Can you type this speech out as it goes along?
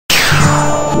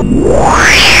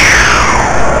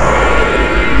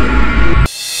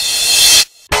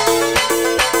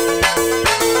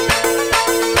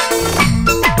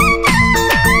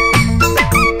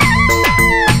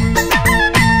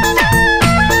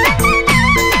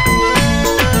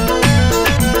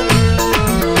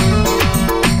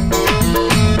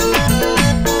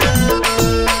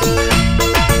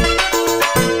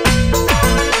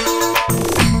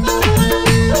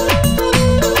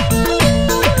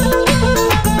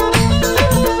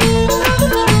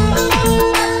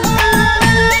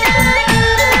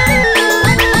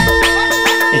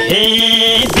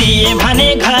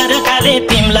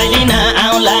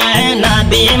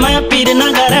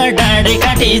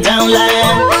जाउँला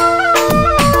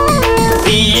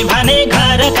दिए भने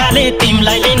घर काले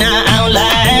तिमलाई लिन आउला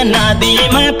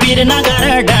नदीमा पिर नगर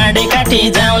डाँडे काटी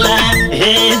जाउँला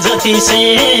हे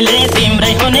ज्योतिषले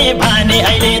तिम्रै हुने भने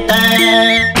अहिले त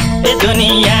ए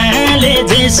दुनियाँले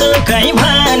जेसुकै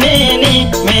भने नि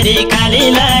मेरी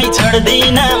कालीलाई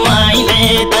छोड्दिन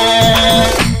मैले त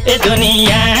ए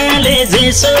दुनियाँले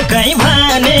जेसुकै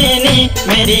भने नि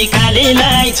मेरी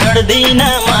कालीलाई छोड्दिन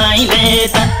मैले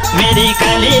त मेरी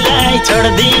कालीलाई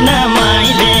छोड्दिन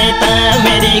मैले त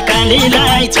मेरी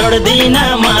कालीलाई छोड्दिन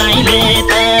मैले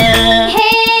त हे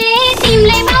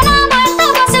तिमीले पाउन व्रत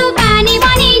बसु पानी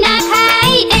पनि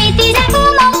नखाई यति जाको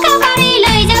मौका परे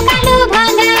लैजाऊ कालु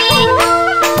भगाई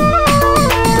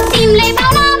तिमीले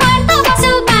पाउन व्रत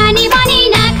बसु पानी पनि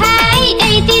नखाई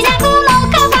यति जाको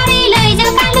मौका परे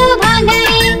लैजाऊ कालु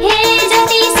भगाई हे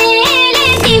ज्योतिषले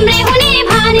तिम्रै हुने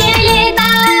भने अहिले त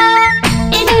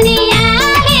ए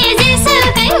दुनियाँले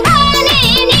जेसुकै भने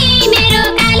नि मेरो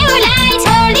कालुलाई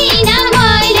छोड्दिन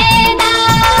मैले त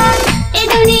ए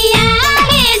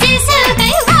दुनियाँले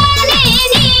जेसुकै भने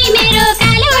नि मेरो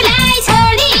कालुलाई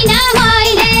छोड्दिन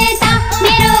मैले त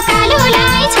मेरो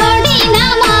कालुलाई छोड्दिन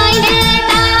मैले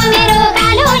त मेरो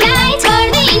कालुलाई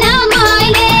छोड्दिन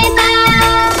मैले त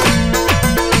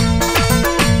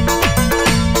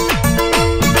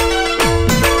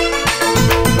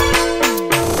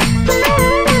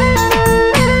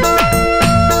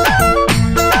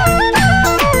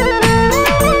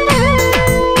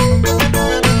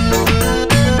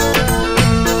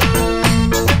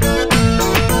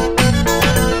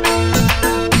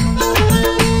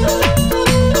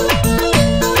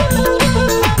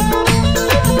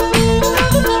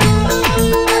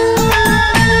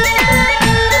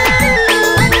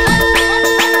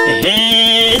हे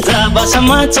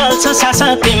जबसम्म चल्छ सास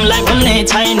तिमीलाई भुल्ने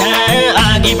छैन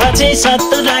अघि पछि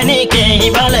शत्रुलाई नि केही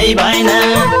भलै भएन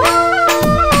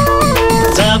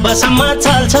जबसम्म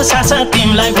चल्छ सास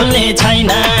तिमीलाई भुल्ने छैन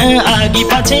अघि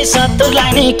पछि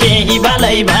शत्रुलाई नि केही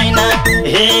भलै भएन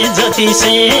हे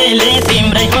ज्योतिषले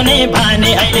तिम्रै हुने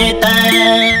भने अहिले त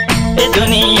ए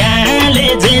दुनियाँले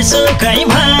जेसुकै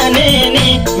भने नि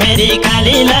मेरी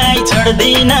कालीलाई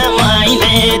छोड्दिन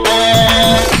मैले त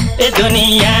ए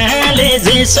दुनियाँले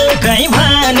जेसुकै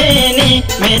भने नि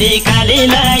मेरी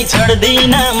कालीलाई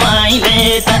छोड्दिन मैले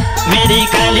त मेरी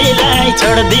कालीलाई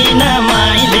छोड्दिन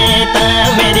मैले त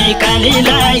मेरी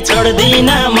कालीलाई छोड्दिन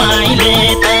मैले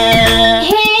त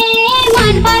हे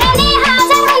मन पराउने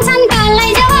हजार हुन्छन्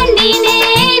कसलाई जवान दिने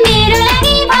मेरो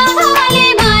लागि भगवानले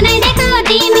बनाइदिएको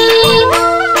तिमी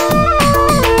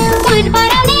मन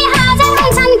पराउने हजार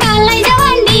हुन्छन् कसलाई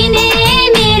जवान दिने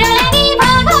मेरो लागि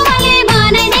भगवानले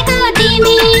बनाइदिएको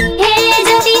तिमी हे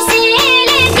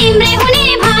ज्योतिषले तिम्रै हुने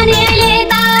भने अहिले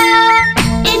त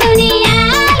ए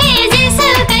दुनियाँले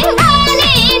जेसुकै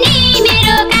भने नि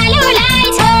मेरो कालुलाई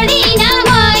छोड्दिन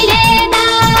मैले त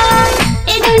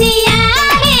ए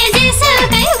दुनियाँले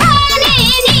जेसुकै भने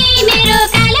नि मेरो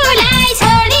कालुलाई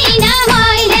छोड्दिन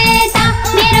मैले त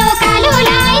मेरो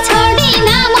कालुलाई छोड्दिन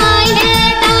मैले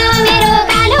त मेरो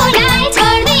कालुलाई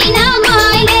छोड्दिन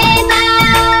मैले त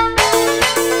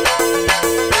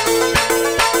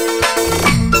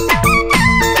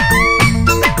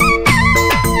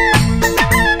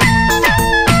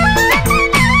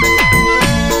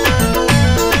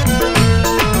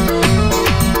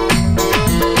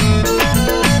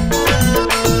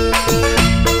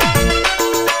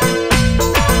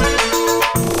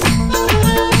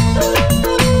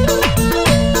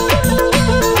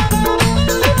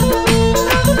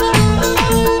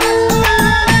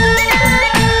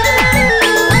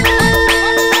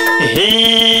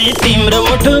हे तिम्रो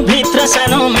मुटु भित्र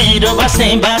सानो मेरो बस्ने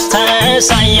बास्ता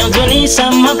सायौं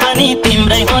जुनीसम्म पनि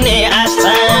तिम्रै हुने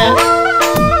आस्था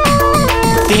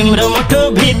तिम्रो मुटु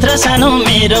भित्र सानो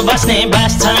मेरो बस्ने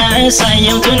बास्ता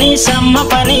सायौं जुनीसम्म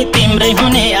पनि तिम्रै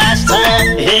हुने आस्था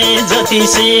हे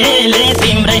ज्योतिषले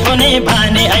तिम्रै हुने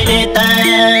भने अहिले त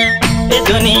ए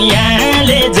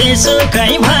दुनियाँले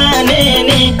जेसुकै भने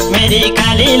नि मेरी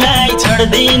कालीलाई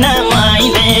छोड्दिन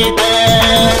मैले त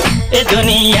ए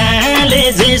दुनियाँले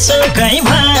जेसुकै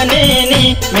भने नि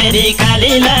मेरी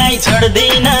कालीलाई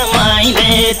छोड्दिन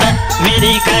मैले त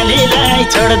मेरी कालीलाई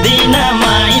छोड्दिन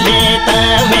मैले त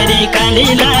मेरी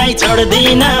कालीलाई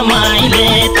छोड्दिन मैले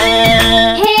त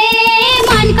हे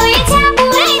मनको इच्छा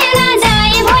पुराइन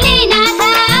नजाए भोलिनाथ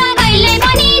कहिले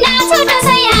पनि नछुटोस्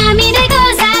है हामी दुईको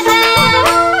साथ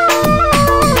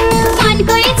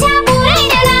मनको इच्छा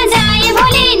पुराइन नजाए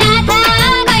भोलिनाथ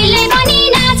कहिले पनि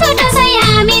नछुटोस् है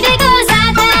हामी दुईको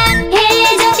साथ हे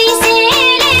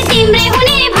ज्योतिषीले तिम्रै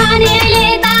हुने भने अहिले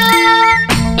त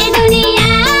ए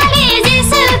दुनियाँले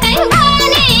जेसुकै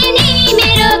भने नि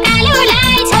मेरो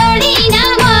कालुलाई छोड्दिन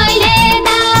मैले त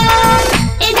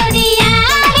ए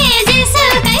दुनियाँले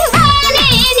जेसुकै भने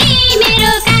नि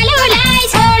मेरो कालुलाई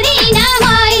छोड्दिन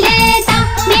मैले त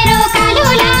मेरो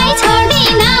कालुलाई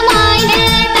छोड्दिन मैले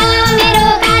त मेरो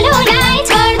कालुलाई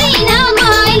छोड्दिन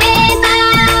मैले त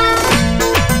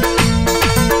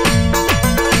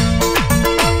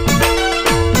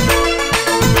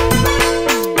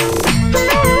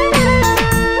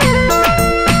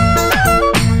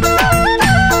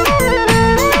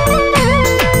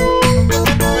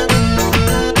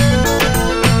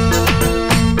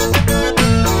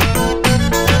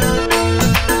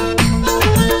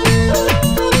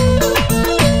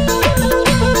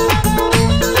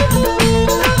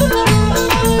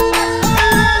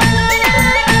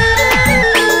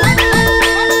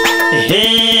हे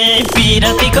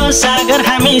पिरतीको सागर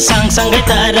हामी सँगसँगै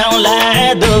तरौँला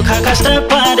दुःख कष्ट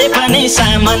परे पनि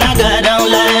सामना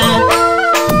गरौँला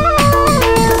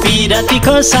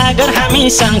पिरतीको सागर हामी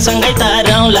सँगसँगै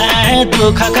तरौँला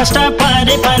दुःख कष्ट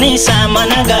परे पनि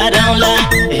सामना गरौँला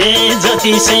हे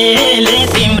ज्योतिषीले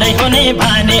तिम्रै हुने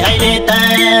भने अहिले त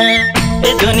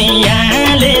ए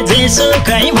दुनियाँले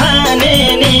जेसुकै भने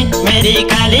नि मेरी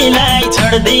कालीलाई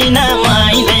छोड्दिन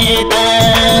मैले त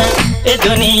ए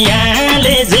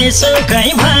दुनियाँले जेसुकै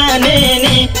भने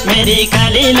नि मेरी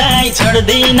कालीलाई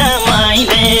छोड्दिन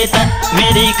मैले त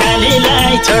मेरी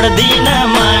कालीलाई छोड्दिन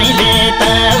मैले त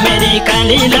मेरी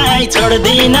कालीलाई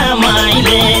छोड्दिन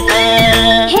मैले त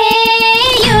हे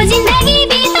यो जिन्दगी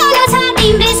बिताउनु छ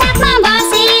तिम्रै साथमा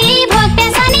बसी भोक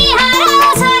प्यासनी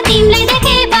हराउँछ तिमीलाई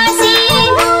देखेपछि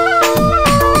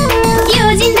यो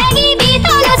जिन्दगी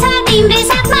बिताउनु छ तिम्रै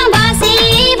साथमा बसी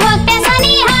भोक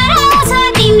प्यासनी हराउँछ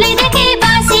तिमीलाई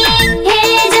देखेपछि हे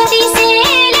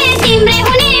ज्योतिषीले तिम्रै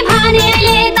हुने भने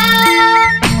अहिले त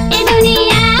ए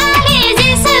दुनियाँले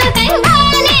जेसुकै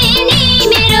भने नि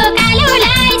मेरो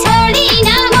कालुलाई छोड्दिन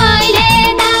मैले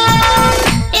त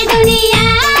ए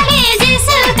दुनियाँले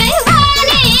जेसुकै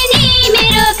भने नि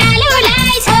मेरो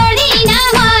कालुलाई छोड्दिन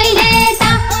मैले त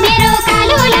मेरो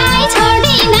कालुलाई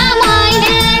छोड्दिन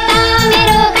मैले त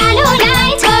मेरो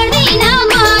कालुलाई छोड्दिन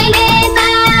मैले त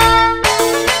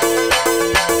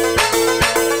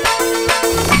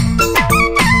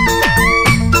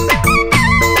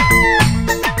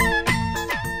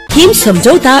हिम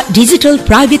सम्झौता डिजिटल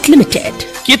प्राइवेट लिमिटेड।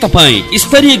 के तपाईँ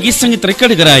स्तरीय गीत संगीत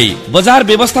रेकर्ड गराई बजार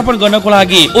व्यवस्थापन गर्नको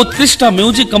लागि उत्कृष्ट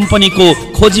म्युजिक कम्पनीको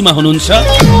खोजीमा हुनुहुन्छ?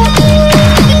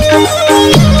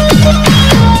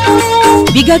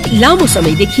 विगत लामो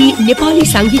समयदेखि नेपाली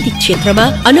सांगीतिक क्षेत्रमा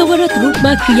अनवरत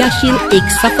रूपमा क्रियाशील एक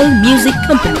सफल म्युजिक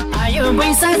कम्पनी आयो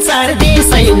बैशाख 4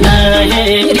 देशै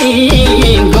नहेरी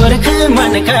गोर्खा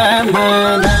मनका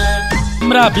मना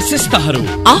हाम्रा विशेषताहरू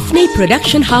आफ्नै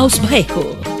प्रोडक्सन हाउस भएको,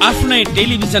 आफ्नै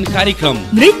टेलिभिजन कार्यक्रम,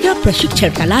 नृत्य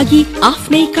प्रशिक्षणका लागि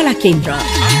आफ्नै कला केन्द्र,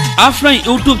 आफ्नै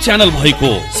युट्युब च्यानल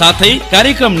भएको, साथै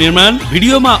कार्यक्रम निर्माण,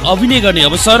 भिडियोमा अभिनय गर्ने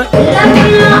अवसर,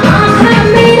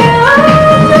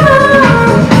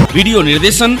 भिडियो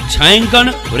निर्देशन,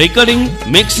 छायाङ्कन, रेकर्डिङ,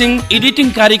 मिक्सिङ, एडिटिङ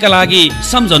कार्यका लागि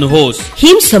सम्झनुहोस्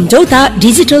हिम सम्झौता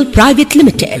डिजिटल प्राइवेट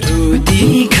लिमिटेड।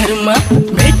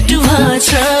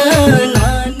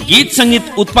 गीत संगीत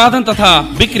उत्पादन तथा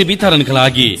बिक्री वितरणका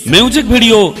लागि, म्युजिक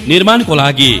भिडियो निर्माणको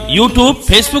लागि, युट्युब,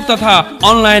 फेसबुक तथा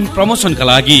अनलाइन प्रमोसनका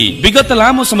लागि विगत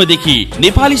लामो समयदेखि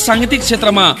नेपाली सांगीतिक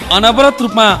क्षेत्रमा अनवरत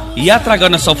रूपमा यात्रा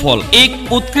गर्न सफल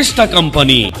एक उत्कृष्ट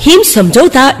कम्पनी हिम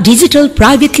सम्झौता डिजिटल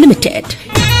प्राइवेट लिमिटेड।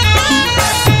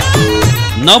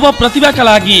 नव प्रतिभाका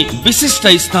लागि विशिष्ट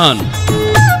स्थान।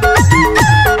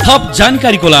 थप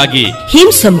जानकारीको लागि हिम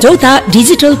सम्झौता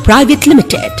डिजिटल प्राइवेट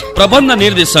लिमिटेड, प्रबन्ध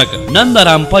निर्देशक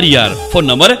नन्दराम परियार, फोन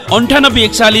नम्बर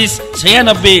 9841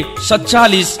 96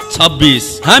 47 26।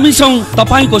 हामी छौं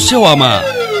तपाईको सेवामा।